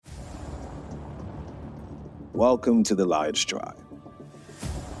Welcome to the Lion's Tribe.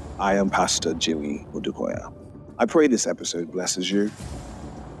 I am Pastor Jimmy Odukoya. I pray this episode blesses you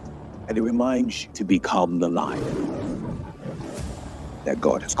and it reminds you to become the lion that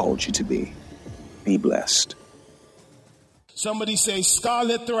God has called you to be. Be blessed. Somebody say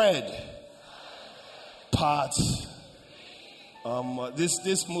Scarlet thread. Part.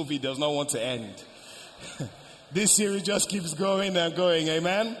 This movie does not want to end. This series just keeps going and going.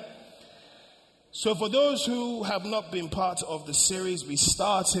 Amen. So for those who have not been part of the series, we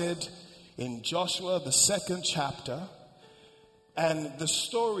started in Joshua, the 2nd chapter. And the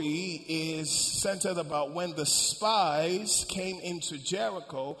story is centered about when the spies came into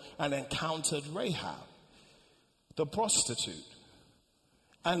Jericho and encountered Rahab, the prostitute.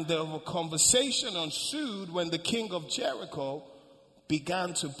 And the conversation ensued when the king of Jericho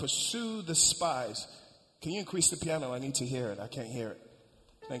began to pursue the spies. Can you increase the piano? I need to hear it. I can't hear it.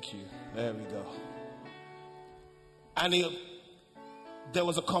 Thank you. There we go. And there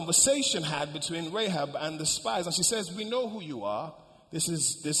was a conversation had between Rahab and the spies. And she says, we know who you are. This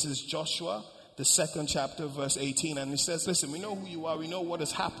is Joshua, the 2nd chapter, verse 18. And he says, listen, we know who you are. We know what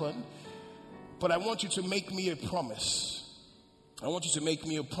has happened. But I want you to make me a promise. I want you to make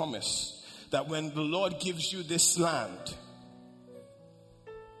me a promise that when the Lord gives you this land,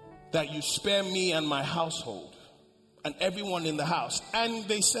 that you spare me and my household and everyone in the house. And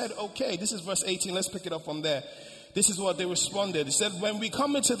they said, okay, this is verse 18. Let's pick it up from there. This is what they responded. He said, when we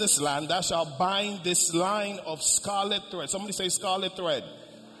come into this land, thou shalt bind this line of scarlet thread. Somebody say scarlet thread.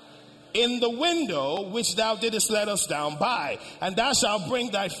 In the window which thou didst let us down by. And thou shalt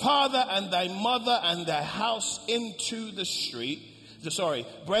bring thy father and thy mother and thy house into the street.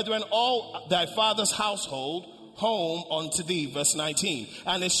 Brethren, all thy father's household home unto thee. Verse 19.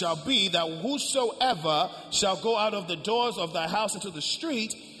 And it shall be that whosoever shall go out of the doors of thy house into the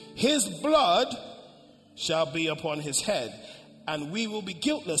street, his blood shall be upon his head, and we will be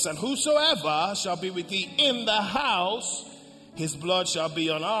guiltless. And whosoever shall be with thee in the house, his blood shall be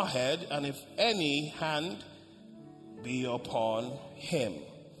on our head, and if any hand be upon him.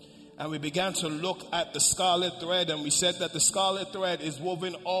 And we began to look at the scarlet thread, and we said that the scarlet thread is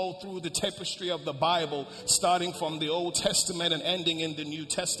woven all through the tapestry of the Bible, starting from the Old Testament and ending in the New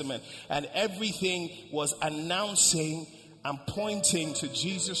Testament. And everything was announcing and pointing to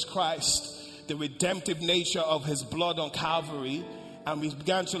Jesus Christ, the redemptive nature of his blood on Calvary. And we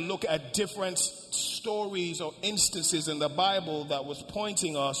began to look at different stories or instances in the Bible that was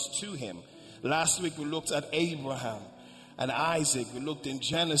pointing us to him. Last week we looked at Abraham and Isaac. We looked in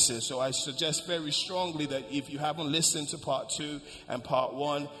Genesis. So I suggest very strongly that if you haven't listened to part 2 and part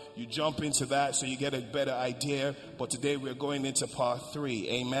 1, you jump into that so you get a better idea. But today we're going into part 3.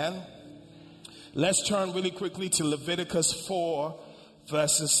 Amen. Let's turn really quickly to Leviticus 4,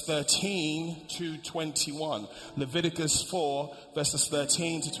 verses 13 to 21. Leviticus 4, verses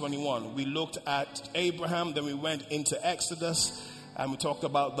 13 to 21. We looked at Abraham, then we went into Exodus, and we talked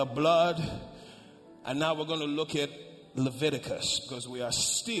about the blood. And now we're going to look at Leviticus, because we are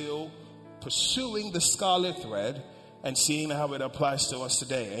still pursuing the scarlet thread and seeing how it applies to us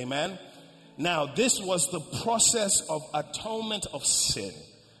today. Amen? Now, this was the process of atonement of sin.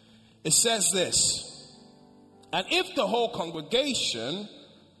 It says this: and if the whole congregation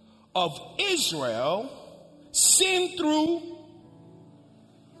of Israel sin through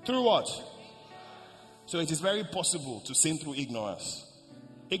what? So it is very possible to sin through ignorance.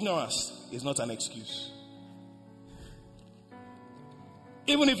 Ignorance is not an excuse.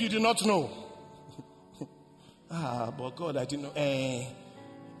 Even if you do not know. But God, I didn't know.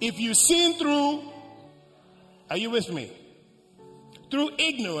 If you sin through, are you with me? Through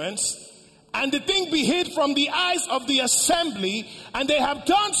ignorance, and the thing be hid from the eyes of the assembly, and they have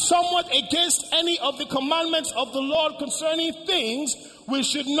done somewhat against any of the commandments of the Lord concerning things which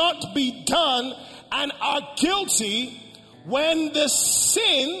should not be done, and are guilty, when the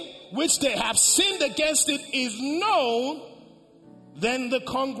sin which they have sinned against it is known, then the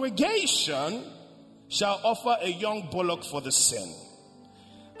congregation shall offer a young bullock for the sin,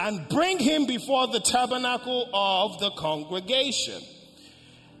 and bring him before the tabernacle of the congregation.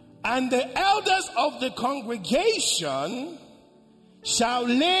 And the elders of the congregation shall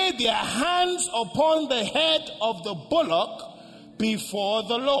lay their hands upon the head of the bullock before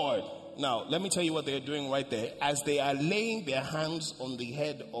the Lord. Now, let me tell you what they're doing right there. As they are laying their hands on the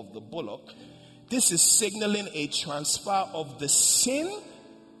head of the bullock, this is signaling a transfer of the sin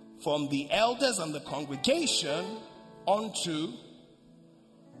from the elders and the congregation onto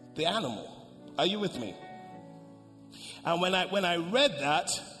the animal. Are you with me? And when I read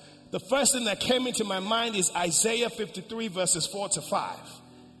that, the first thing that came into my mind is Isaiah 53 verses 4 to 5.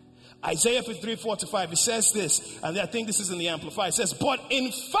 Isaiah 53, 4-5, it says this, and I think this is in the Amplified. It says, but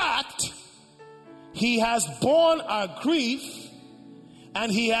in fact, he has borne our grief,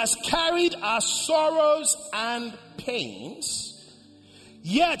 and he has carried our sorrows and pains,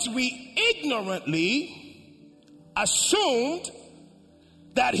 yet we ignorantly assumed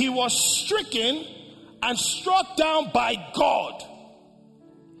that he was stricken and struck down by God.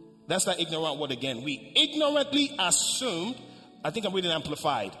 That's that ignorant word again. We ignorantly assumed, I think I'm reading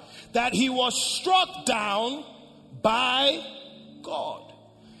Amplified, that he was struck down by God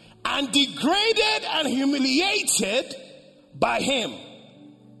and degraded and humiliated by him.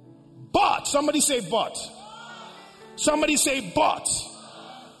 But, somebody say but. Somebody say but.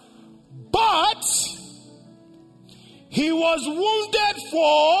 But he was wounded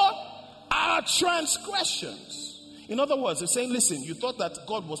for our transgressions. In other words, they're saying, listen, you thought that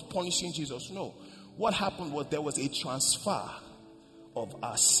God was punishing Jesus. No. What happened was there was a transfer of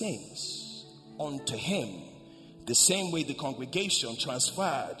our sins unto him, the same way the congregation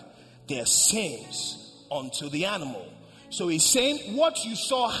transferred their sins unto the animal. So he's saying what you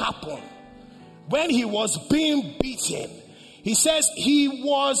saw happen when he was being beaten, he says he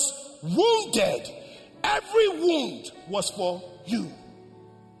was wounded. Every wound was for you.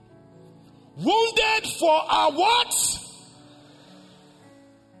 Wounded for our what?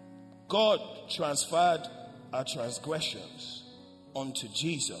 God transferred our transgressions unto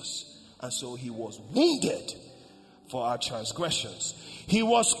Jesus, and so he was wounded for our transgressions. He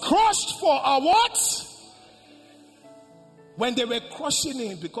was crushed for our what? When they were crushing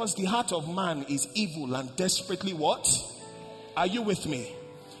him, because the heart of man is evil and desperately what? Are you with me?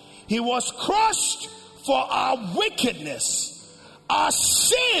 He was crushed for our wickedness, our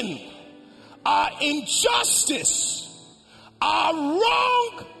sin, our injustice, our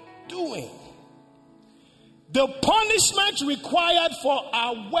wrongdoing. The punishment required for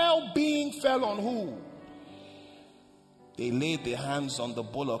our well-being fell on who? They laid their hands on the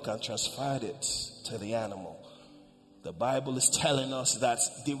bullock and transferred it to the animal. The Bible is telling us that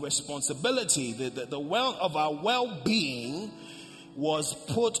the responsibility, the well of our well-being was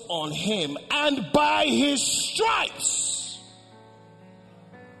put on him, and by his stripes,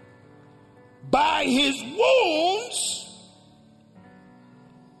 by his wounds,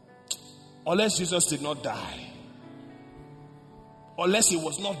 unless Jesus did not die, unless he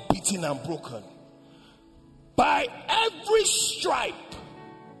was not beaten and broken, by every stripe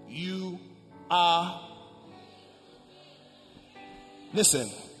you are.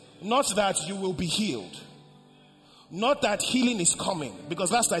 Listen, not that you will be healed, not that healing is coming,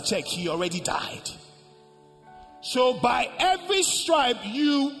 because last I checked, he already died. So by every stripe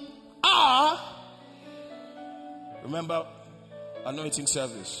you are. Remember, anointing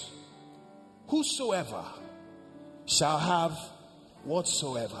service. Whosoever shall have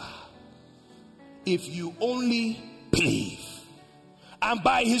whatsoever, if you only believe. And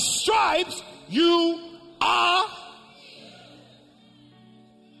by his stripes you are.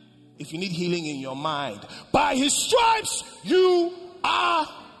 If you need healing in your mind, by his stripes you are.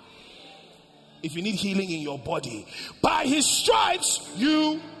 If you need healing in your body, by his stripes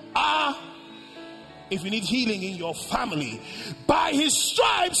you are. If you need healing in your family, by his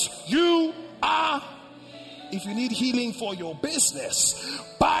stripes you are. If you need healing for your business,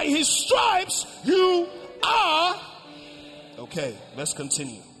 by his stripes you are. Okay, let's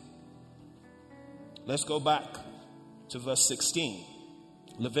continue. Let's go back to verse 16.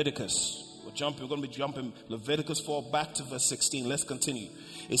 Leviticus. We're going to be jumping Leviticus 4 back to verse 16. Let's continue.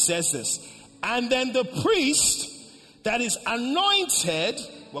 It says this. And then the priest that is anointed,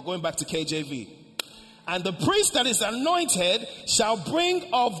 we're going back to KJV. And the priest that is anointed shall bring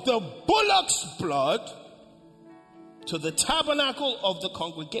of the bullock's blood to the tabernacle of the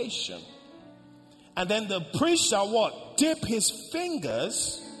congregation. And then the priest shall what? Dip his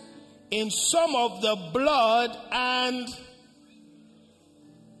fingers in some of the blood and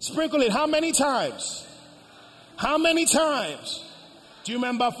sprinkle it. How many times? How many times? Do you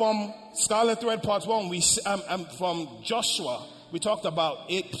remember from Scarlet Thread Part 1, from Joshua, we talked about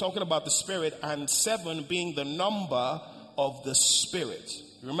it, talking about the Spirit, and 7 being the number of the Spirit.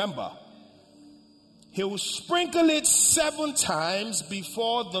 Remember? He will sprinkle it 7 times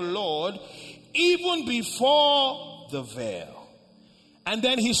before the Lord, even before the veil. And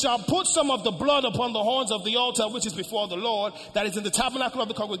then he shall put some of the blood upon the horns of the altar, which is before the Lord, that is in the tabernacle of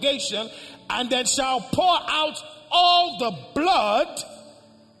the congregation, and then shall pour out all the blood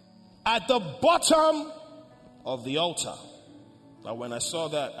at the bottom of the altar. Now, when I saw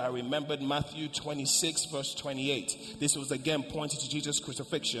that, I remembered Matthew 26, verse 28. This was again pointing to Jesus'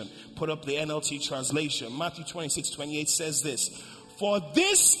 crucifixion. Put up the NLT translation. Matthew 26, 28 says this. For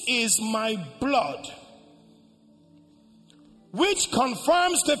this is my blood, which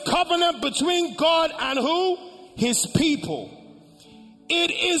confirms the covenant between God and who? His people. It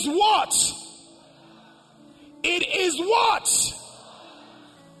is what? It is what?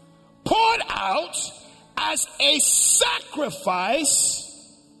 Poured out as a sacrifice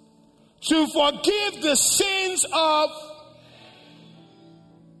to forgive the sins of.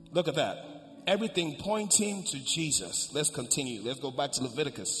 Look at that. Everything pointing to Jesus. Let's continue. Let's go back to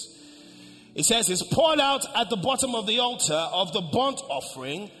Leviticus. It says it's poured out at the bottom of the altar of the burnt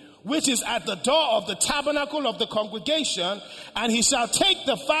offering, which is at the door of the tabernacle of the congregation, and he shall take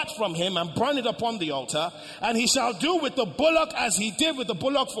the fat from him and burn it upon the altar, and he shall do with the bullock as he did with the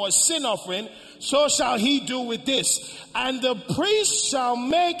bullock for a sin offering, so shall he do with this. And the priest shall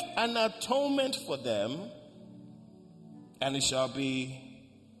make an atonement for them, and it shall be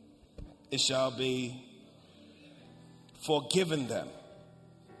forgiven them.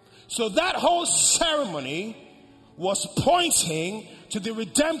 So that whole ceremony was pointing to the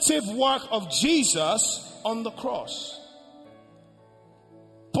redemptive work of Jesus on the cross.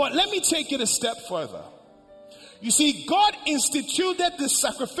 But let me take it a step further. You see, God instituted the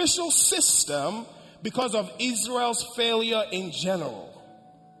sacrificial system because of Israel's failure in general.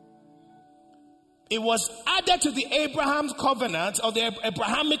 It was added to the Abrahamic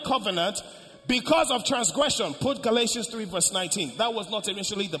covenant because of transgression. Put Galatians 3 verse 19. That was not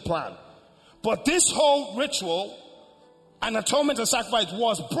initially the plan. But this whole ritual, an atonement and sacrifice,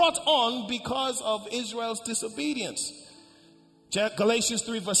 was brought on because of Israel's disobedience. Galatians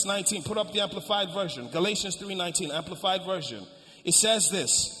 3 verse 19. Put up the Amplified Version. Galatians 3:19, Amplified Version. It says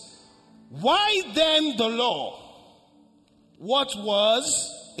this. Why then the law? What was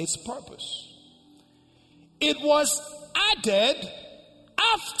its purpose? It was added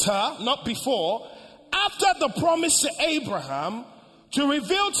after, not before, after the promise to Abraham to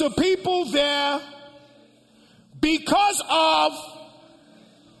reveal to people there because of,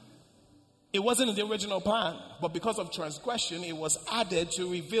 it wasn't in the original plan, but because of transgression, it was added to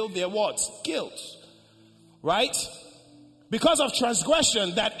reveal their what? Guilt. Right? Because of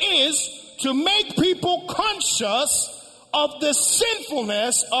transgression, that is, to make people conscious of the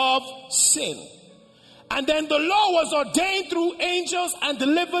sinfulness of sin. And then the law was ordained through angels and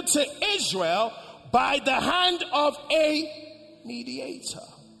delivered to Israel by the hand of a mediator.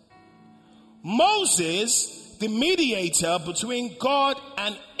 Moses, the mediator between God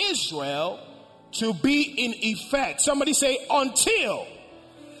and Israel, to be in effect. Somebody say until.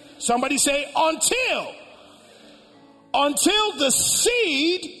 Somebody say until. Until the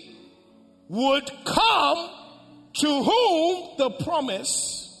seed would come to whom the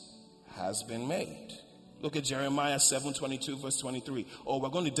promise has been made. Look at Jeremiah 7:22 verse 23. Oh, we're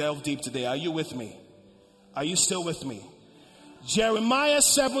going to delve deep today. Are you with me? Are you still with me? Jeremiah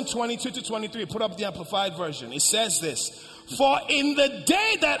 7:22 to 23. Put up the Amplified Version. It says this. For in the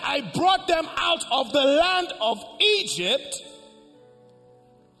day that I brought them out of the land of Egypt,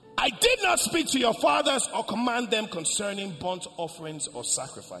 I did not speak to your fathers or command them concerning burnt offerings or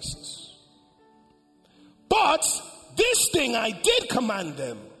sacrifices. But this thing I did command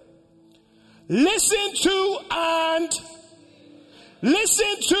them. Listen to and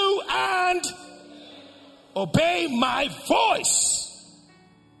obey my voice.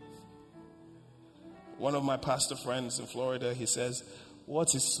 One of my pastor friends in Florida, he says,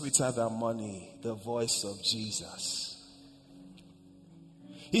 what is sweeter than money? The voice of Jesus.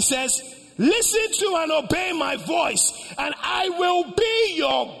 He says, listen to and obey my voice, and I will be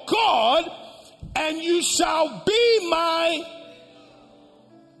your God, and you shall be my,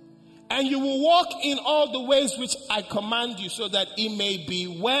 and you will walk in all the ways which I command you, so that it may be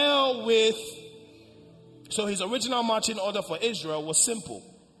well with. So his original marching order for Israel was simple.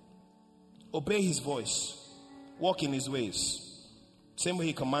 Obey his voice. Walk in his ways. Same way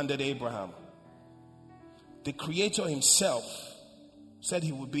he commanded Abraham. The Creator himself said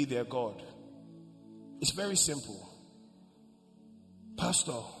he would be their God. It's very simple.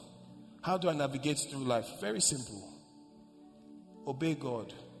 Pastor, how do I navigate through life? Very simple. Obey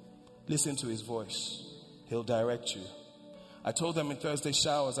God. Listen to his voice. He'll direct you. I told them in Thursday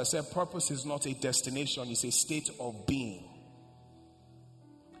showers, I said purpose is not a destination, it's a state of being.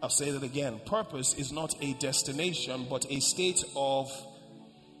 I'll say that again. Purpose is not a destination, but a state of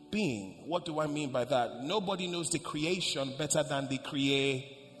being. What do I mean by that? Nobody knows the creation better than the creator.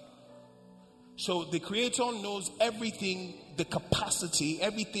 So the Creator knows everything, the capacity,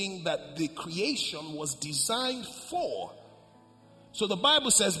 everything that the creation was designed for. So the Bible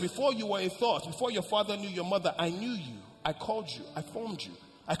says, before you were a thought, before your father knew your mother, I knew you, I called you, I formed you,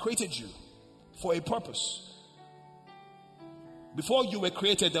 I created you for a purpose. Before you were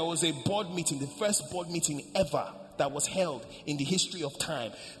created, there was a board meeting, the first board meeting ever that was held in the history of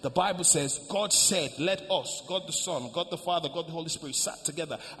time. The Bible says, God said, let us, God the Son, God the Father, God the Holy Spirit sat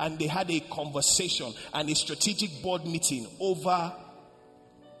together and they had a conversation and a strategic board meeting over,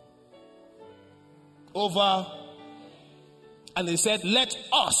 and they said, let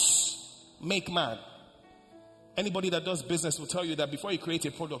us make man. Anybody that does business will tell you that before you create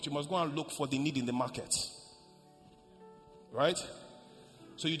a product, you must go and look for the need in the market. Right?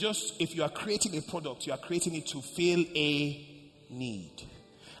 So if you are creating a product, you are creating it to fill a need.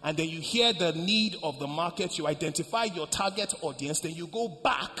 And then you hear the need of the market, you identify your target audience, then you go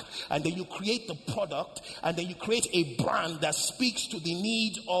back and then you create the product and then you create a brand that speaks to the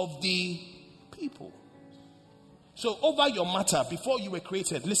needs of the people. So over your matter, before you were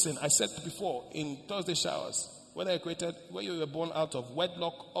created, listen, I said before in Thursday showers, whether you were born out of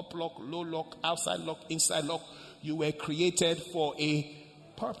wedlock, up lock, low lock, outside lock, inside lock, you were created for a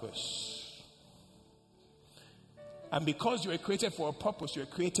purpose. And because you were created for a purpose, you were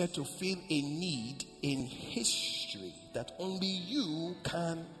created to fill a need in history that only you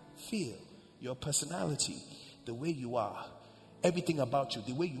can fill. Your personality, the way you are, everything about you,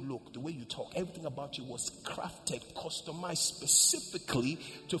 the way you look, the way you talk, everything about you was crafted, customized specifically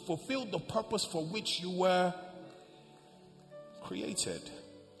to fulfill the purpose for which you were created.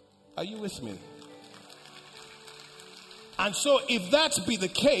 Are you with me? And so if that be the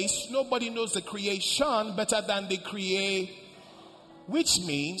case, nobody knows the creation better than the create. Which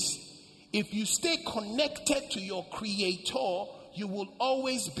means if you stay connected to your creator, you will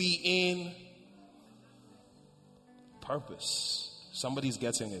always be in purpose. Somebody's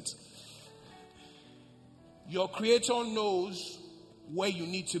getting it. Your creator knows where you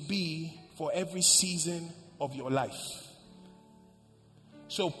need to be for every season of your life.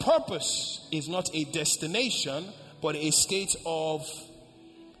 So purpose is not a destination, but a state of,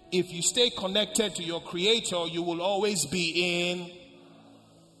 if you stay connected to your creator, you will always be in.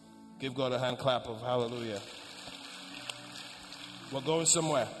 Give God a hand clap of hallelujah. We're going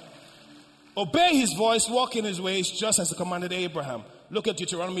somewhere. Obey his voice, walk in his ways, just as he commanded Abraham. Look at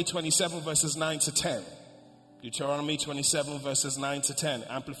Deuteronomy 27 verses 9 to 10. Deuteronomy 27 verses 9 to 10,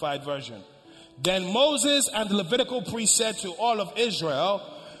 Amplified Version. Then Moses and the Levitical priest said to all of Israel,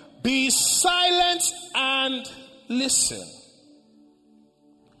 be silent and listen.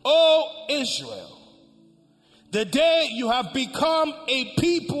 O Israel, the day you have become a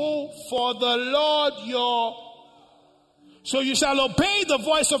people for the Lord so you shall obey the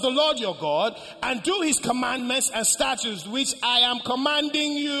voice of the Lord your God and do his commandments and statutes which I am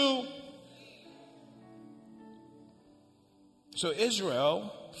commanding you. So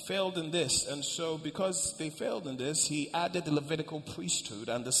Israel failed in this, and so because they failed in this, he added the Levitical priesthood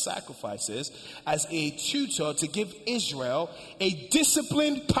and the sacrifices as a tutor to give Israel a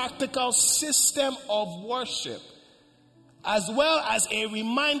disciplined, practical system of worship, as well as a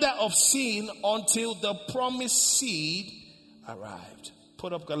reminder of sin until the promised seed arrived.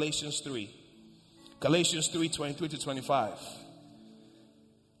 Put up Galatians 3. Galatians 3, 23 to 25.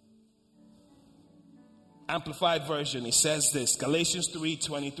 Amplified Version, it says this. Galatians 3,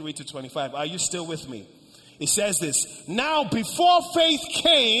 23 to 25. Are you still with me? It says this. Now before faith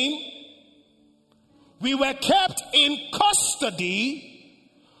came, we were kept in custody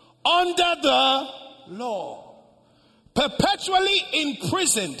under the law, perpetually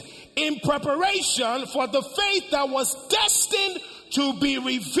imprisoned in preparation for the faith that was destined to be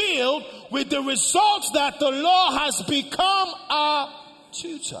revealed, with the result that the law has become a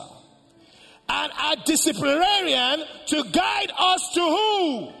tutor and a disciplinarian to guide us to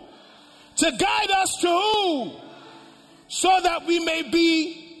who? To guide us to who? So that we may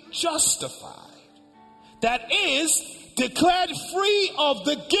be justified. That is, declared free of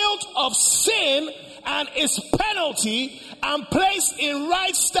the guilt of sin and its penalty, and placed in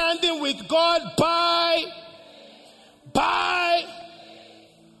right standing with God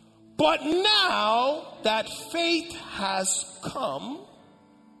But now that faith has come,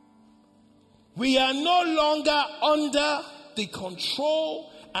 we are no longer under the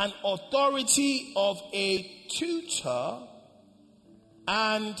control and authority of a tutor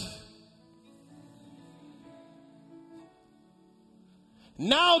and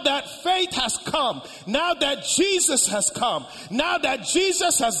now that faith has come, now that Jesus has come, now that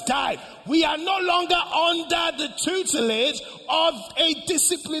Jesus has died, we are no longer under the tutelage of a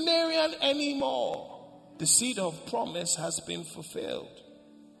disciplinarian anymore. The seed of promise has been fulfilled.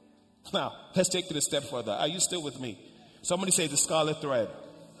 Now, let's take it a step further. Are you still with me? Somebody say the scarlet thread.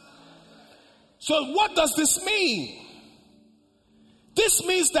 So what does this mean? This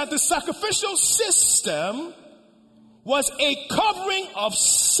means that the sacrificial system was a covering of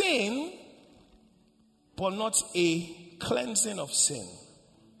sin, but not a cleansing of sin.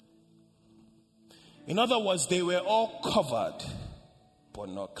 In other words, they were all covered, but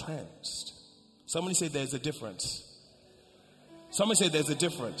not cleansed. Somebody say there's a difference. Somebody say there's a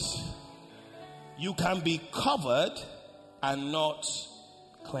difference. You can be covered and not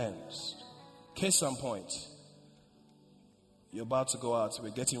cleansed. Case in point. You're about to go out. We're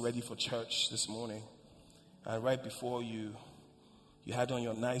getting ready for church this morning. And right before you had on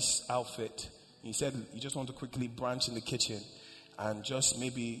your nice outfit. You said you just want to quickly branch in the kitchen. And just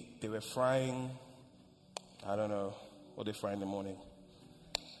maybe they were frying, I don't know, what they fry in the morning.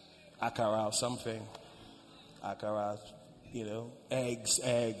 Akara or something. Akara, eggs,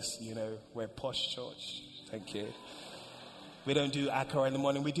 we're posh church. Thank you. We don't do akara in the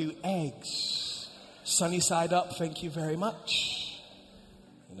morning, we do eggs. Sunny side up, thank you very much.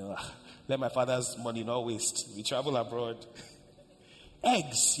 Let my father's money not waste. We travel abroad.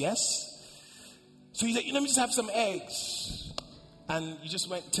 Eggs, yes? So you said, let me just have some eggs. And you just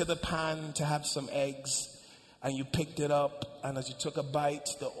went to the pan to have some eggs. And you picked it up. And as you took a bite,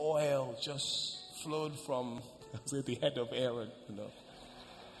 the oil just flowed from the head of Aaron,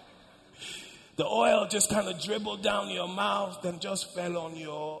 The oil just kind of dribbled down your mouth and just fell on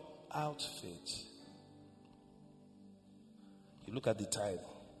your outfit. You look at the time.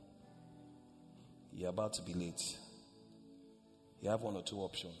 You're about to be late. You have one or two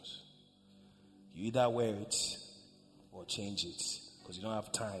options. You either wear it or change it because you don't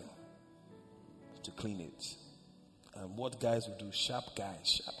have time to clean it. And what guys will do, sharp guy.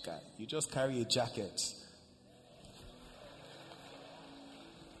 You just carry a jacket.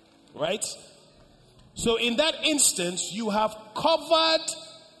 Right? So in that instance, you have covered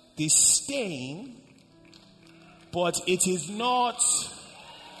the stain, but it is not.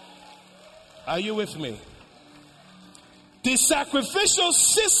 Are you with me? The sacrificial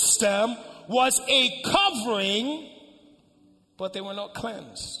system was a covering, but they were not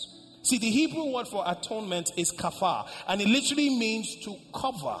cleansed. See, the Hebrew word for atonement is kafar, and it literally means to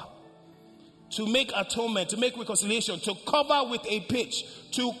cover, to make atonement, to make reconciliation, to cover with a pitch,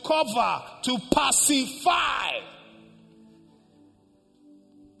 to cover, to pacify.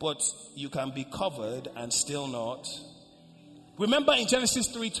 But you can be covered and still not. Remember in Genesis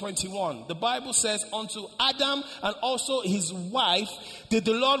 3:21, the Bible says, unto Adam and also his wife did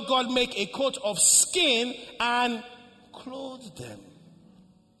the Lord God make a coat of skin and clothe them.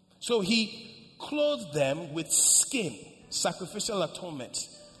 So he clothed them with skin, sacrificial atonement.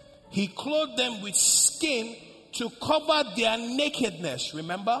 He clothed them with skin to cover their nakedness,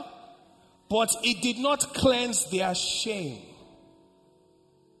 remember? But it did not cleanse their shame.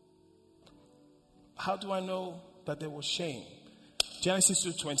 How do I know that there was shame? Genesis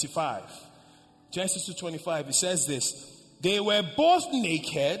 2:25. Genesis 2:25, it says this. They were both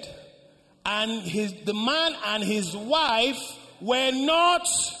naked, and the man and his wife were not.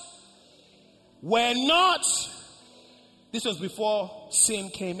 This was before sin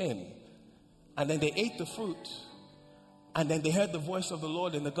came in. And then they ate the fruit. And then they heard the voice of the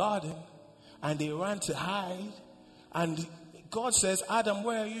Lord in the garden. And they ran to hide. And God says, Adam,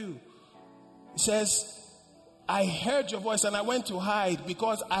 where are you? He says, I heard your voice and I went to hide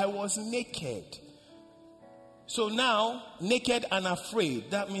because I was naked. So now, naked and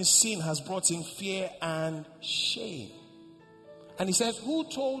afraid, that means sin has brought in fear and shame. And he says, who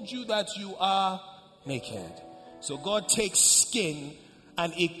told you that you are naked? So God takes skin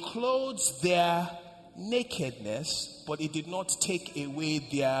and it clothes their nakedness, but it did not take away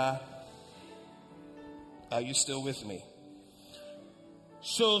their. Are you still with me?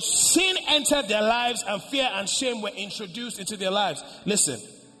 So sin entered their lives and fear and shame were introduced into their lives. Listen,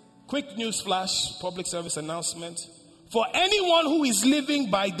 quick news flash, public service announcement. For anyone who is living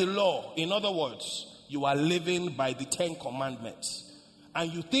by the law, in other words, you are living by the 10 commandments,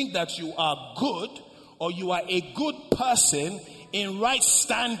 and you think that you are good or you are a good person in right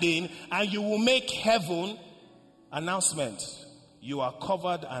standing and you will make heaven, announcement, you are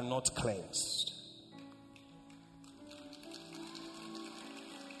covered and not cleansed.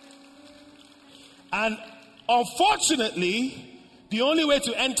 And unfortunately, the only way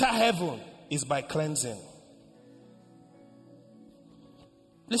to enter heaven is by cleansing.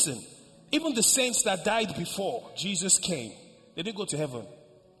 Listen, even the saints that died before Jesus came, they didn't go to heaven.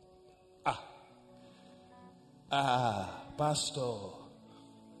 Pastor.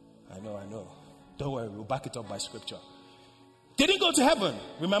 I know. Don't worry, we'll back it up by scripture. They didn't go to heaven,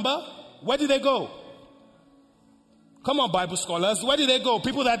 remember? Where did they go? Come on, Bible scholars. Where did they go?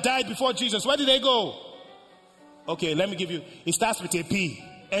 People that died before Jesus, where did they go? Okay, let me give you. It starts with a P,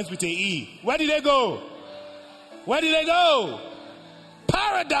 ends with a E. Where did they go? Where did they go?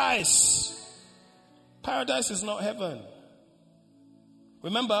 Paradise. Paradise is not heaven.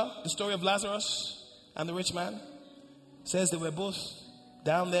 Remember the story of Lazarus and the rich man? It says they were both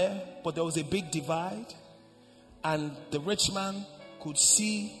down there, but there was a big divide. And the rich man could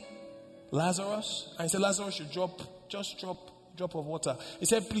see Lazarus. And he said, Lazarus should drop of water. He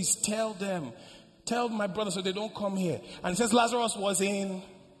said, please tell my brothers so they don't come here. And it says Lazarus was in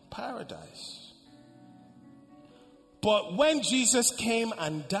paradise. But when Jesus came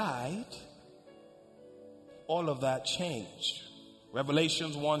and died, all of that changed.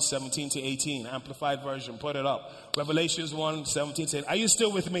 Revelations 1:17-18, Amplified Version, put it up. Revelations 1:17-18. Are you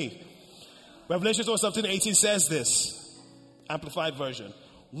still with me? Revelations 1:17-18 says this, Amplified Version.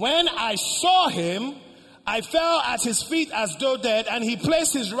 When I saw him, I fell at his feet as though dead, and he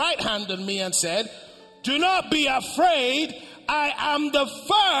placed his right hand on me and said, do not be afraid. I am the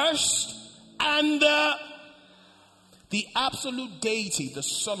first and the absolute deity, the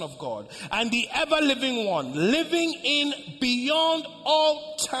Son of God, and the ever-living one, living in beyond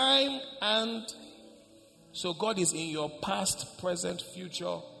all time. And so God is in your past, present,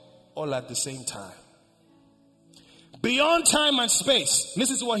 future, all at the same time. Beyond time and space.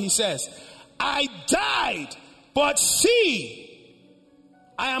 Listen to what he says. I died, but see,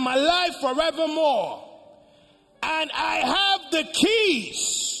 I am alive forevermore. And I have the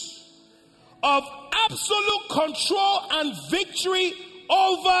keys of absolute control and victory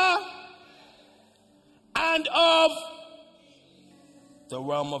over and of the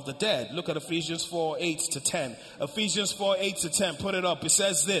realm of the dead. Look at Ephesians 4:8-10. Ephesians 4:8-10. Put it up. It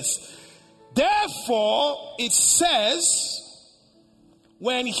says this. Therefore, it says,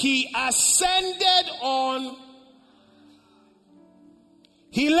 when he ascended on,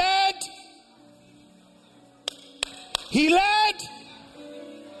 he led,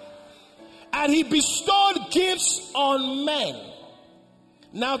 and he bestowed gifts on men.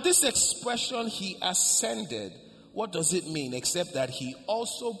 Now this expression, he ascended, what does it mean? Except that he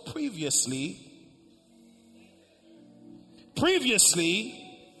also previously,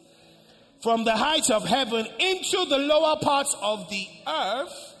 from the heights of heaven into the lower parts of the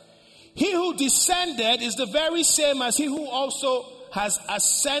earth, he who descended is the very same as he who also has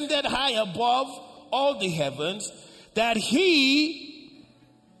ascended high above all the heavens, that his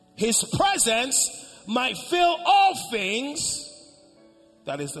presence might fill all things.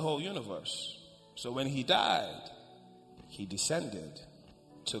 That is the whole universe. So when he died, he descended,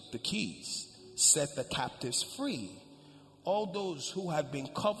 took the keys, set the captives free. All those who had been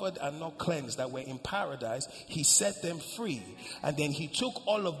covered and not cleansed, that were in paradise, he set them free. And then he took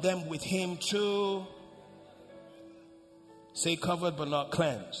all of them with him to, say, covered but not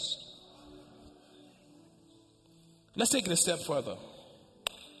cleansed. Let's take it a step further.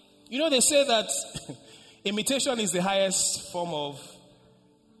 You know, they say that imitation is the highest form of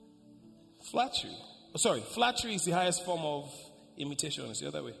flattery. Flattery is the highest form of imitation. It's the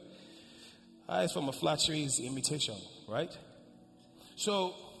other way. Highest form of flattery is imitation, right?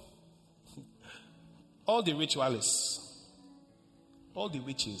 So, all the ritualists, all the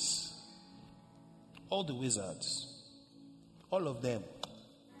witches, all the wizards, all of them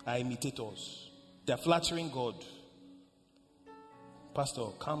are imitators. They're flattering God. Pastor,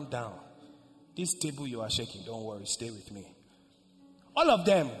 calm down. This table you are shaking, don't worry, stay with me. All of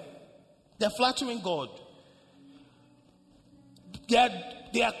them, they're flattering God.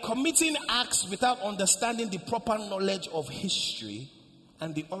 They are committing acts without understanding the proper knowledge of history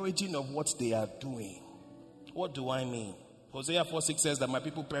and the origin of what they are doing. What do I mean? Hosea 4:6 says that my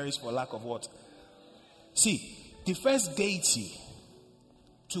people perish for lack of what? See, the first deity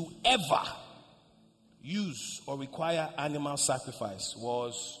to ever use or require animal sacrifice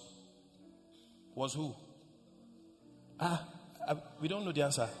was who? We don't know the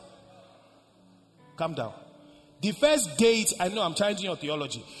answer. Calm down. The first deity, I know I'm challenging your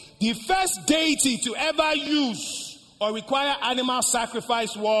theology. The first deity to ever use or require animal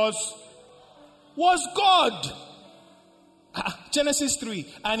sacrifice was God. Genesis 3.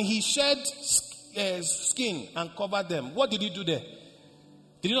 And he shed skin and covered them. What did he do there?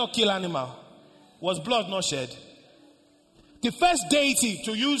 Did he not kill animal? Was blood not shed? The first deity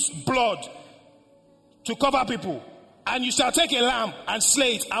to use blood to cover people. And you shall take a lamb and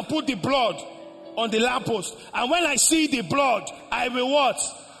slay it and put the blood on the lamppost. And when I see the blood, I will what?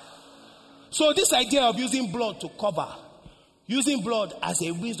 So this idea of using blood to cover, using blood as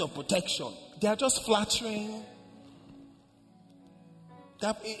a means of protection, they are just flattering.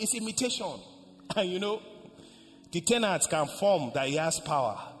 That is imitation. And you know, the tenants can form that he has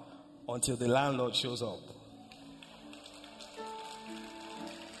power until the landlord shows up.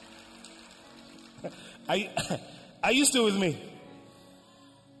 Are you still with me?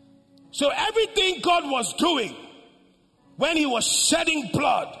 So everything God was doing when he was shedding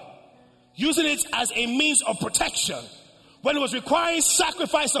blood, using it as a means of protection, when it was requiring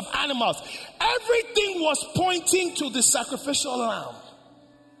sacrifice of animals, everything was pointing to the sacrificial lamb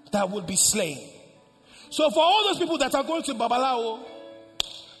that would be slain. So for all those people that are going to Babalawo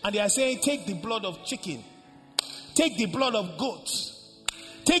and they are saying, take the blood of chicken, take the blood of goat,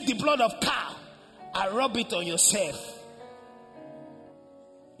 take the blood of cow and rub it on yourself.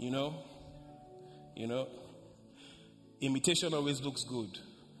 You know, imitation always looks good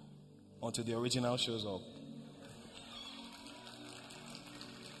until the original shows up.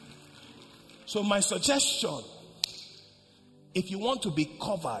 So my suggestion, if you want to be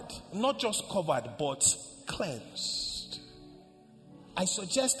covered, not just covered, but cleansed, I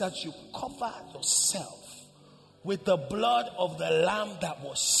suggest that you cover yourself with the blood of the lamb that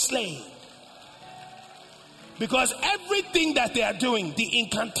was slain. Because everything that they are doing, the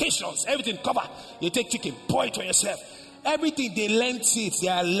incantations, everything, cover. You take chicken, pour it on yourself. Everything, they learn it. They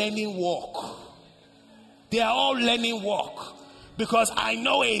are learning walk. They are all learning walk. Because I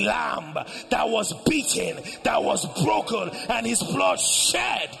know a lamb that was beaten, that was broken, and his blood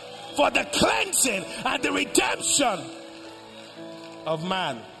shed for the cleansing and the redemption of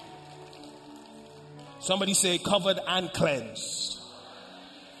man. Somebody say covered and cleansed.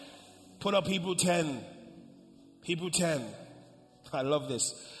 Put up Hebrew 10. Hebrew 10. I love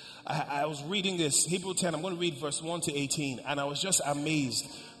this. I was reading this. Hebrew 10. I'm going to read verse 1 to 18. And I was just amazed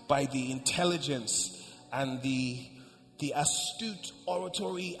by the intelligence and the astute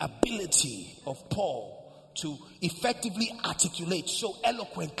oratory ability of Paul to effectively articulate so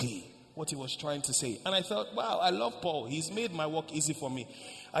eloquently what he was trying to say. And I thought, wow, I love Paul. He's made my work easy for me.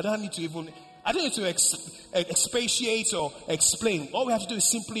 I don't need to expatiate or explain. All we have to do is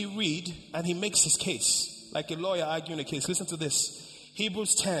simply read, and he makes his case. Like a lawyer arguing a case. Listen to this.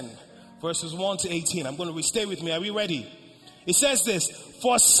 Hebrews 10, verses 1 to 18. I'm going to stay with me. Are we ready? It says this.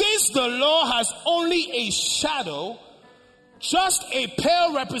 For since the law has only a shadow, just a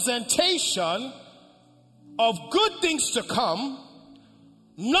pale representation of good things to come,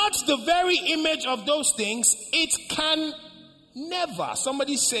 not the very image of those things, it can never,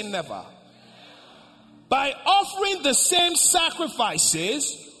 somebody say never, by offering the same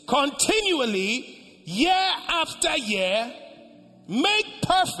sacrifices continually, year after year, make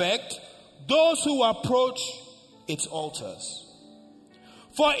perfect those who approach its altars.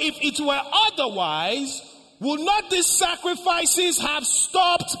 For if it were otherwise, would not these sacrifices have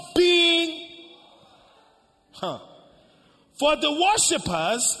stopped being? For the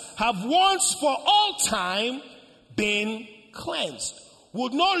worshippers have once for all time been cleansed,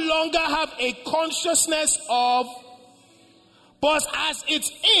 would no longer have a consciousness of, but as it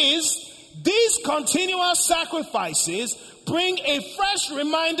is, these continual sacrifices bring a fresh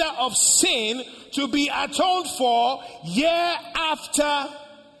reminder of sin to be atoned for year after.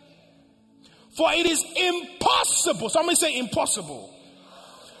 For it is impossible. Somebody say impossible.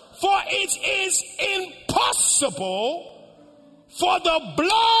 For it is impossible for the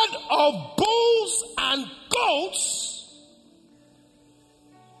blood of bulls and goats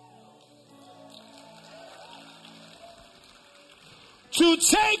to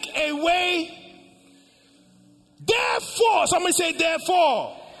take away. Therefore, somebody say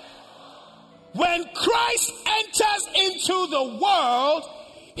therefore. When Christ enters into the world,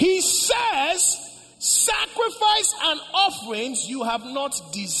 he says, sacrifice and offerings you have not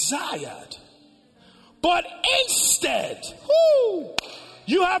desired, but instead,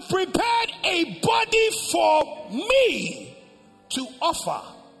 you have prepared a body for me to offer.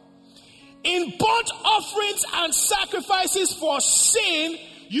 In burnt offerings and sacrifices for sin,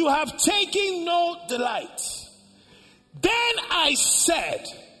 you have taken no delight. Then I said,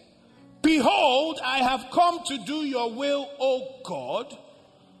 behold, I have come to do your will, O God,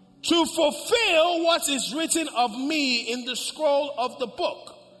 to fulfill what is written of me in the scroll of the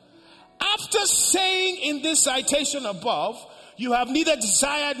book. After saying in this citation above, you have neither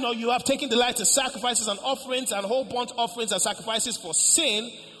desired nor you have taken delight in sacrifices and offerings and whole burnt offerings and sacrifices for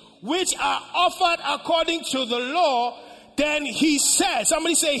sin, which are offered according to the law, then he said,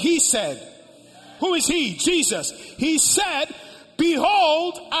 somebody say he said. Who is he? Jesus. He said,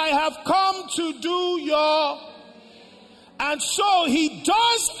 behold, I have come to do your... And so he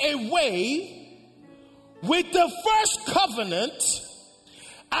does away with the first covenant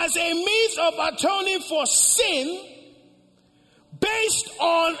as a means of atoning for sin based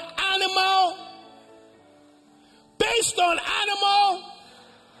on animal,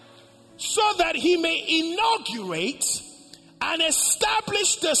 so that he may inaugurate and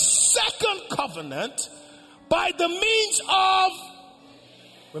establish the second covenant by the means of...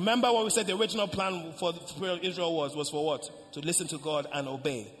 Remember what we said the original plan for the spirit of Israel was for what? To listen to God and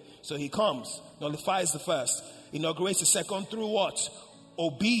obey. So he comes, nullifies the first, inaugurates the second through what?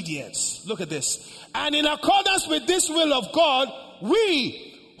 Obedience. Look at this. And in accordance with this will of God,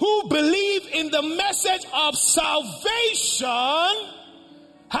 we who believe in the message of salvation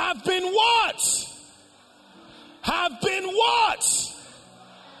have been what? Have been what?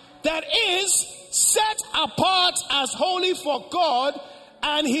 That is, set apart as holy for God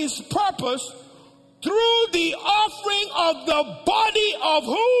and his purpose through the offering of the body of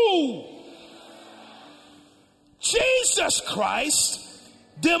who? Jesus Christ,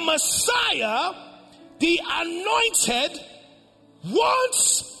 the Messiah, the anointed,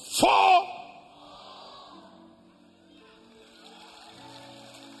 once for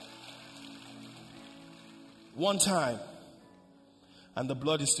one time, and the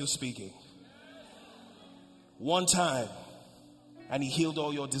blood is still speaking. One time, and he healed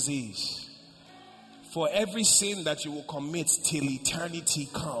all your disease. For every sin that you will commit till eternity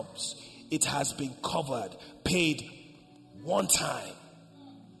comes, it has been covered, paid one time.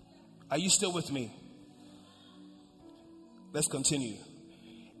 Are you still with me? Let's continue.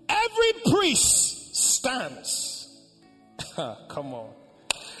 Every priest stands. Come on.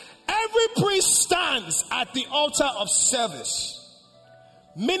 Every priest stands at the altar of service,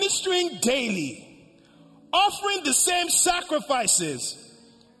 ministering daily, offering the same sacrifices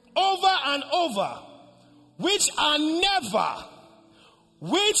over and over, which are never,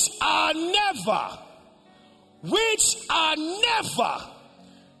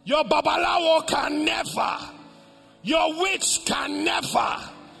 your babalawo can never, your witch can never,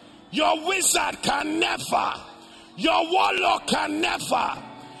 your wizard can never, your warlock can never,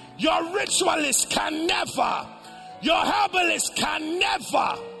 your ritualist can never, your herbalist can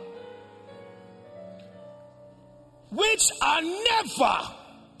never, which are never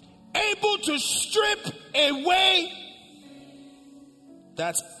able to strip away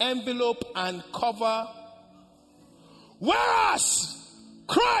that envelope and cover. Whereas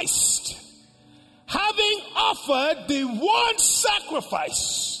Christ, having offered the one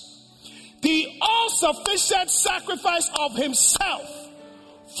sacrifice, the all-sufficient sacrifice of himself,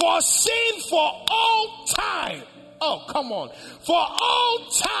 for sin for all time. Oh, come on. For all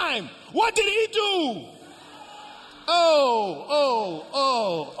time. What did he do? Oh.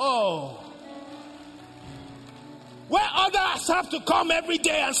 Where others have to come every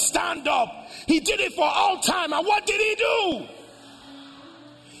day and stand up, he did it for all time. And what did he do?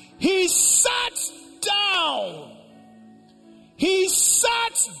 He sat down. He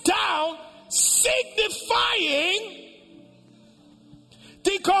sat down, signifying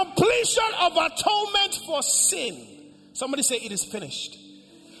the completion of atonement for sin. Somebody say it is finished.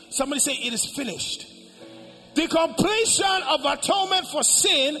 Somebody say it is finished. The completion of atonement for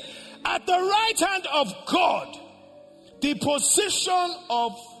sin at the right hand of God. The position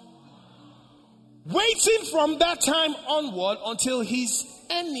of waiting from that time onward until his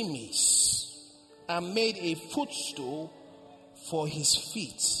enemies are made a footstool for his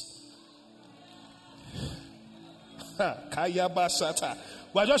feet.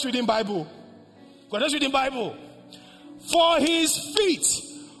 We're just reading Bible. For his feet.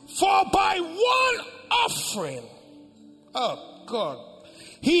 For by one offering, oh God,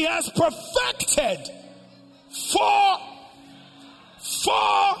 he has perfected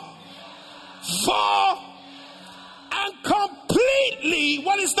and completely,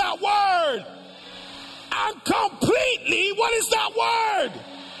 what is that word? And completely, what is that word?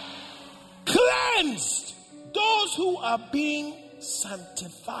 Cleansed those who are being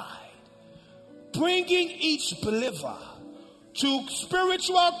sanctified, bringing each believer to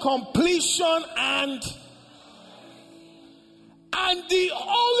spiritual completion, and the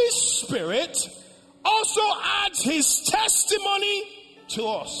Holy Spirit also adds his testimony to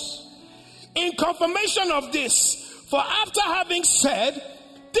us in confirmation of this. For after having said,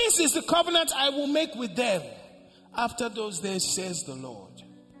 this is the covenant I will make with them after those days, says the Lord,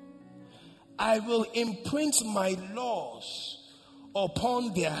 I will imprint my laws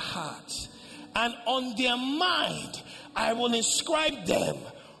upon their hearts, and on their mind I will inscribe them,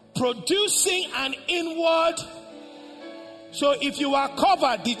 producing an inward. So if you are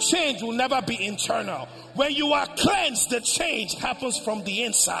covered, the change will never be internal. When you are cleansed, the change happens from the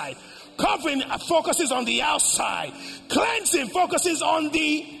inside. Covering focuses on the outside. Cleansing focuses on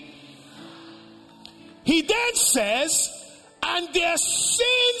the... He then says, and their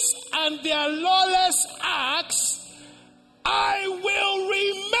sins and their lawless acts I will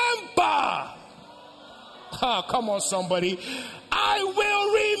remember. Come on, somebody. I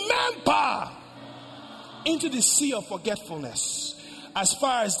will remember into the sea of forgetfulness, as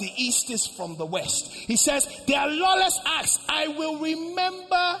far as the east is from the west. He says, their lawless acts I will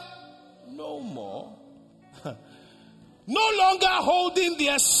remember no more. No longer holding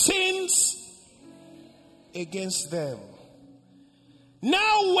their sins against them.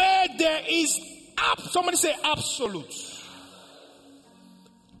 Now where there is, somebody say absolute.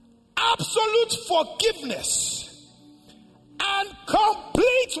 Absolute forgiveness and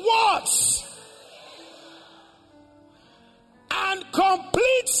complete what? And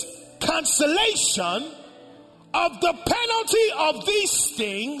complete cancellation of the penalty of these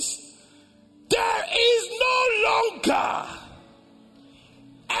things, there is no longer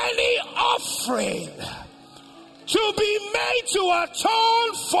any offering to be made to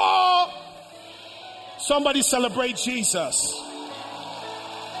atone for. Somebody celebrate Jesus.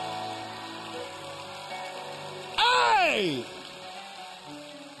 Hey!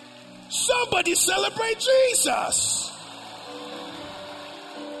 Somebody celebrate Jesus.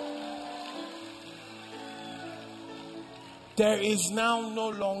 There is now no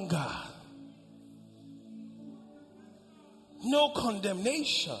longer no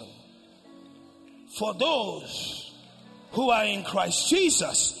condemnation for those who are in Christ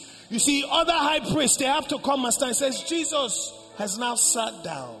Jesus. You see, other high priests, they have to come and stand and says, Jesus has now sat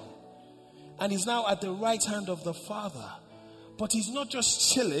down and is now at the right hand of the Father. But he's not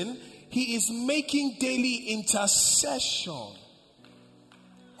just chilling, he is making daily intercession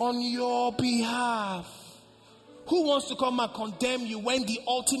on your behalf. Who wants to come and condemn you when the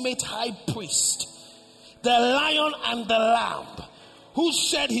ultimate high priest, the lion and the lamb, who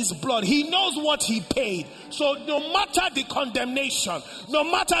shed his blood, he knows what he paid. So no matter the condemnation, no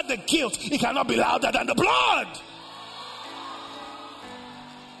matter the guilt, it cannot be louder than the blood.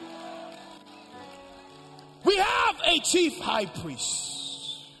 We have a chief high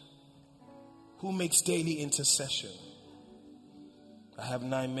priest who makes daily intercession. I have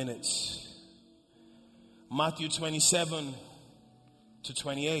 9 minutes. Matthew 27 to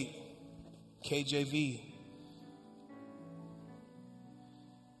 28, KJV.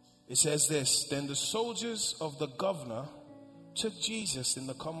 It says this, then the soldiers of the governor took Jesus in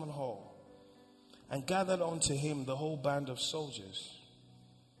the common hall and gathered unto him the whole band of soldiers.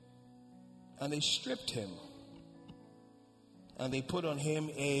 And they stripped him and they put on him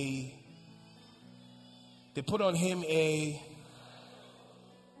a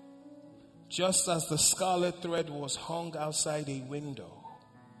just as the scarlet thread was hung outside a window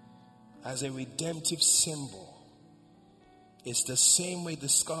as a redemptive symbol, it's the same way the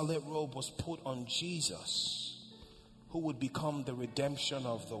scarlet robe was put on Jesus, who would become the redemption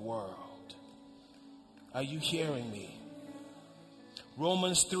of the world. Are you hearing me?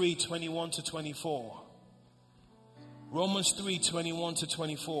 Romans 3:21 to 24. Romans 3:21 to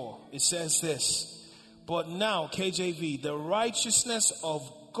 24. It says this, but now, KJV, the righteousness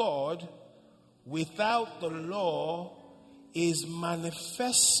of God without the law is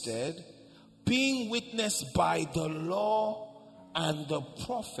manifested, being witnessed by the law and the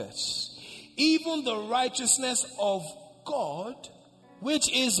prophets, even the righteousness of God, which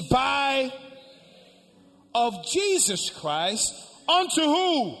is by of Jesus Christ, unto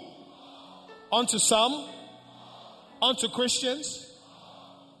who? Unto some? Unto Christians?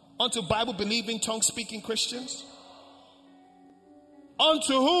 Unto Bible-believing, tongue-speaking Christians?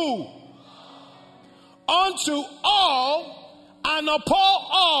 Unto who? Unto all, and upon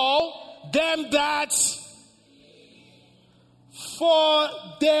all them that, for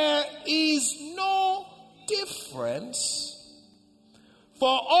there is no difference, for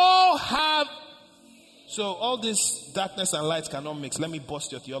all have. So all this darkness and light cannot mix. Let me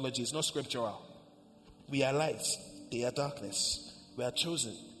bust your theology. It's not scriptural. We are light, they are darkness. We are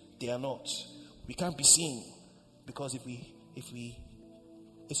chosen, they are not. We can't be seen because if we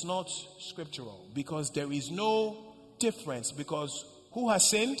it's not scriptural, because there is no difference. Because who has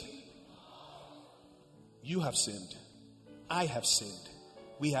sinned? You have sinned. I have sinned.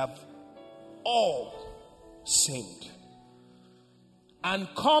 We have all sinned and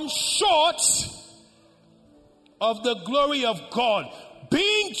come short of the glory of God,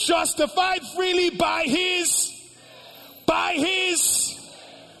 being justified freely by his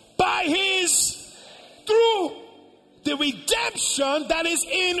through the redemption that is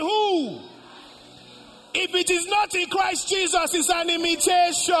in who? If it is not in Christ Jesus, it's an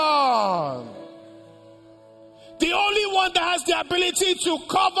imitation. The only one that has the ability to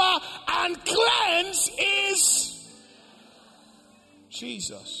cover and cleanse is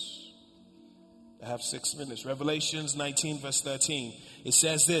Jesus. I have 6 minutes. Revelations 19 verse 13. It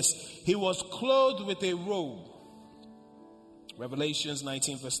says this. He was clothed with a robe. Revelations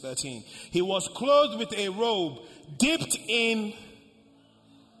 19 verse 13. He was clothed with a robe dipped in,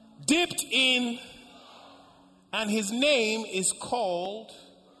 and his name is called,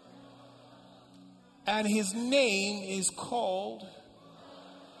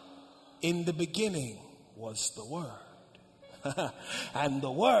 in the beginning was the Word, and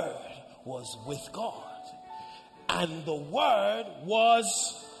the Word was with God, and the Word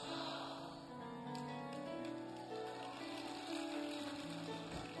was.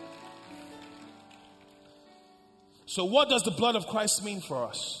 So what does the blood of Christ mean for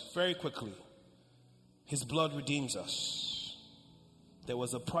us? Very quickly. His blood redeems us. There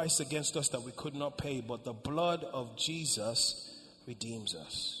was a price against us that we could not pay, but the blood of Jesus redeems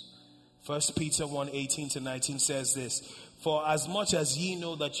us. 1 Peter 1:18-19 says this, for as much as ye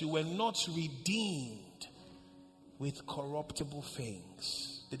know that you were not redeemed with corruptible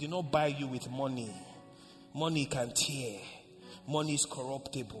things. They did not buy you with money. Money can tear. Money is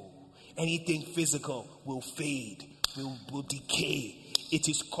corruptible. Anything physical will fade, will decay. It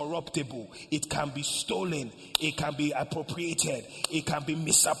is corruptible. It can be stolen. It can be appropriated. It can be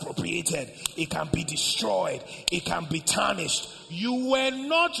misappropriated. It can be destroyed. It can be tarnished. You were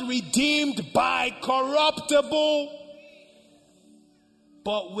not redeemed by corruptible,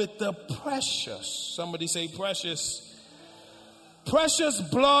 but with the precious, somebody say precious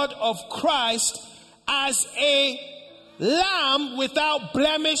blood of Christ, as a lamb without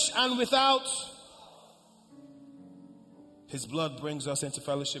blemish and without. His blood brings us into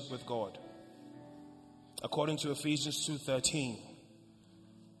fellowship with God. According to Ephesians 2:13,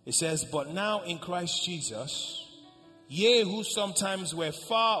 it says, but now in Christ Jesus, ye who sometimes were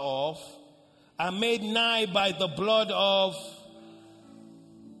far off are made nigh by the blood of.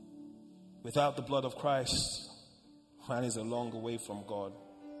 Without the blood of Christ, man is a long way from God.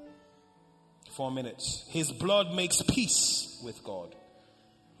 4 minutes. His blood makes peace with God.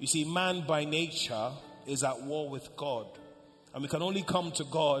 You see, man by nature is at war with God. And we can only come to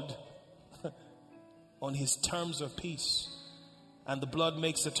God on his terms of peace. And the blood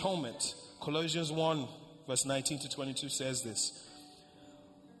makes atonement. Colossians 1 verse 19-22 says this.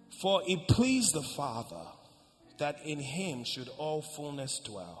 For it pleased the Father that in him should all fullness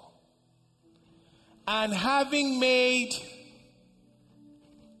dwell. And having made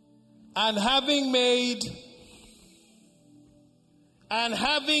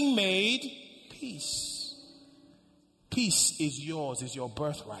peace. Peace is yours, is your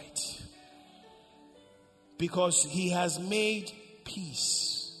birthright. Because he has made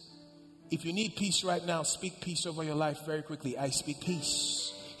peace. If you need peace right now, speak peace over your life very quickly. I speak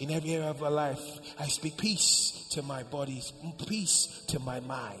peace in every area of my life. I speak peace to my body, peace to my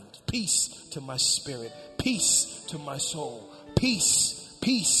mind, peace to my spirit, peace to my soul, peace,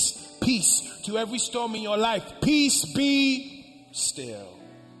 peace, peace to every storm in your life. Peace be still.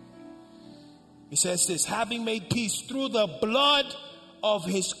 He says this, having made peace through the blood of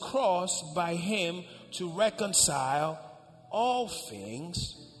his cross by him to reconcile all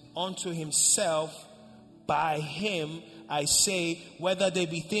things unto himself. By him, I say, whether they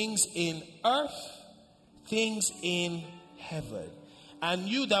be things in earth, things in heaven. And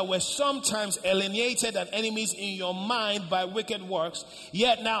you that were sometimes alienated and enemies in your mind by wicked works,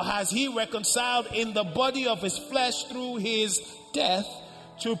 yet now has he reconciled in the body of his flesh through his death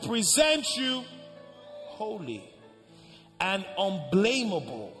to present you holy and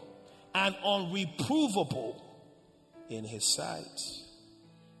unblameable and unreprovable in his sight.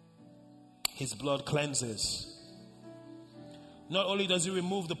 His blood cleanses. Not only does it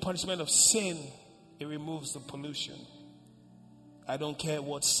remove the punishment of sin, it removes the pollution. I don't care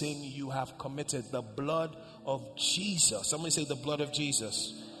what sin you have committed. The blood of Jesus. Somebody say the blood of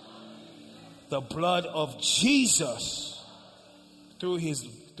Jesus. The blood of Jesus through his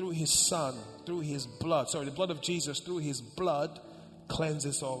son, through his blood. Sorry, the blood of Jesus through his blood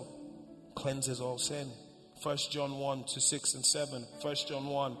cleanses all sin. 1 John 1:6-7. 1 John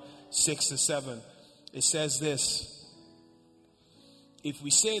 1:6-7. It says this. If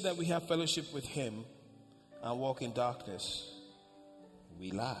we say that we have fellowship with him and walk in darkness, we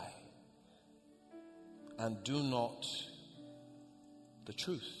lie and do not the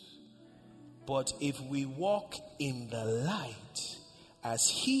truth. But if we walk in the light as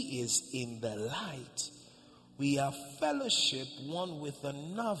he is in the light, we have fellowship one with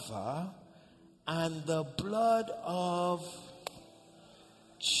another, and the blood of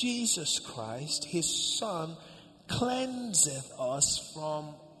Jesus Christ, his son, cleanseth us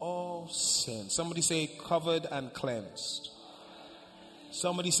from all sin. Somebody say covered and cleansed.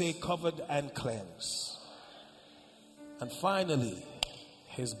 Somebody say covered and cleansed. And finally,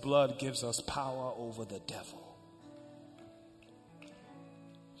 his blood gives us power over the devil.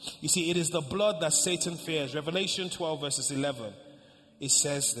 You see, it is the blood that Satan fears. Revelation 12 verses 11. It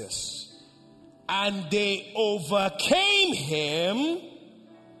says this. And they overcame him.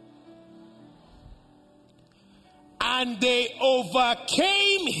 And they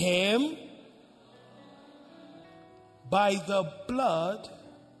overcame him by the blood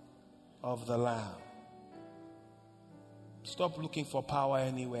of the Lamb. Stop looking for power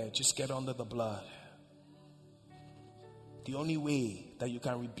anywhere. Just get under the blood. The only way that you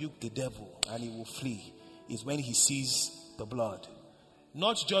can rebuke the devil and he will flee is when he sees the blood.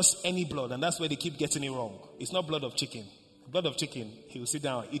 Not just any blood, and that's where they keep getting it wrong. It's not blood of chicken. Blood of chicken, he will sit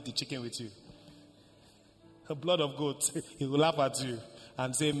down and eat the chicken with you. The blood of goat, he will laugh at you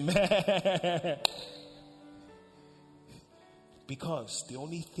and say, meh. Because the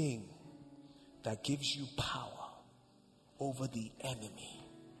only thing that gives you power over the enemy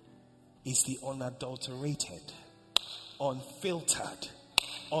is the unadulterated, unfiltered,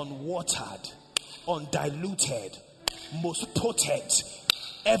 unwatered, undiluted, most potent,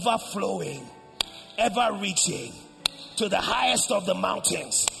 ever flowing, ever reaching to the highest of the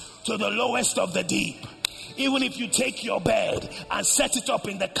mountains, to the lowest of the deep. Even if you take your bed and set it up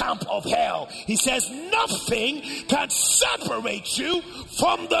in the camp of hell, he says nothing can separate you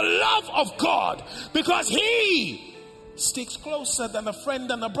from the love of God, because he sticks closer than a friend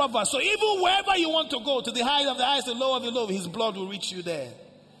and a brother. So even wherever you want to go, to the highest of the highest, the low of the low, his blood will reach you there.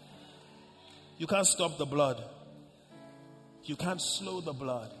 You can't stop the blood. You can't slow the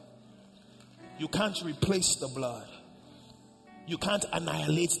blood. You can't replace the blood. You can't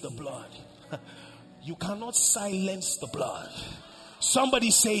annihilate the blood. You cannot silence the blood.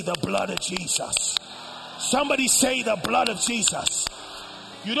 Somebody say the blood of Jesus. Somebody say the blood of Jesus.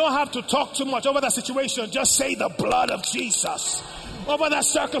 You don't have to talk too much over that situation. Just say the blood of Jesus. Over that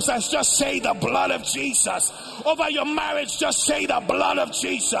circumstance, just say the blood of Jesus. Over your marriage, just say the blood of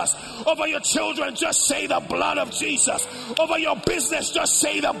Jesus. Over your children, just say the blood of Jesus. Over your business, just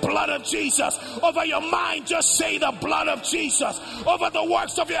say the blood of Jesus. Over your mind, just say the blood of Jesus. Over the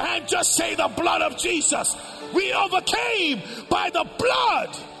works of your hand, just say the blood of Jesus. We overcame by the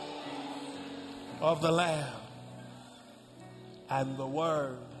blood of the Lamb and the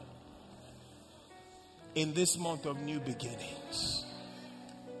Word. In this month of new beginnings,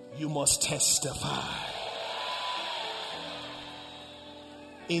 you must testify.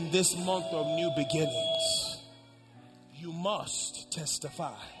 In this month of new beginnings, you must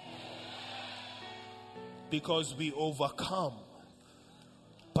testify. Because we overcome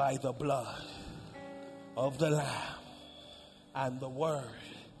by the blood of the Lamb and the word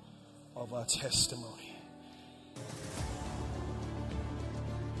of our testimony.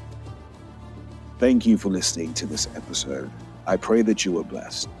 Thank you for listening to this episode. I pray that you were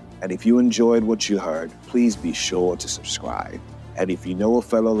blessed. And if you enjoyed what you heard, please be sure to subscribe. And if you know a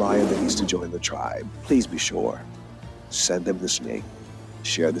fellow lion that needs to join the tribe, please be sure. Send them this link.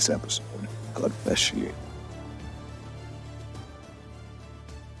 Share this episode. God bless you.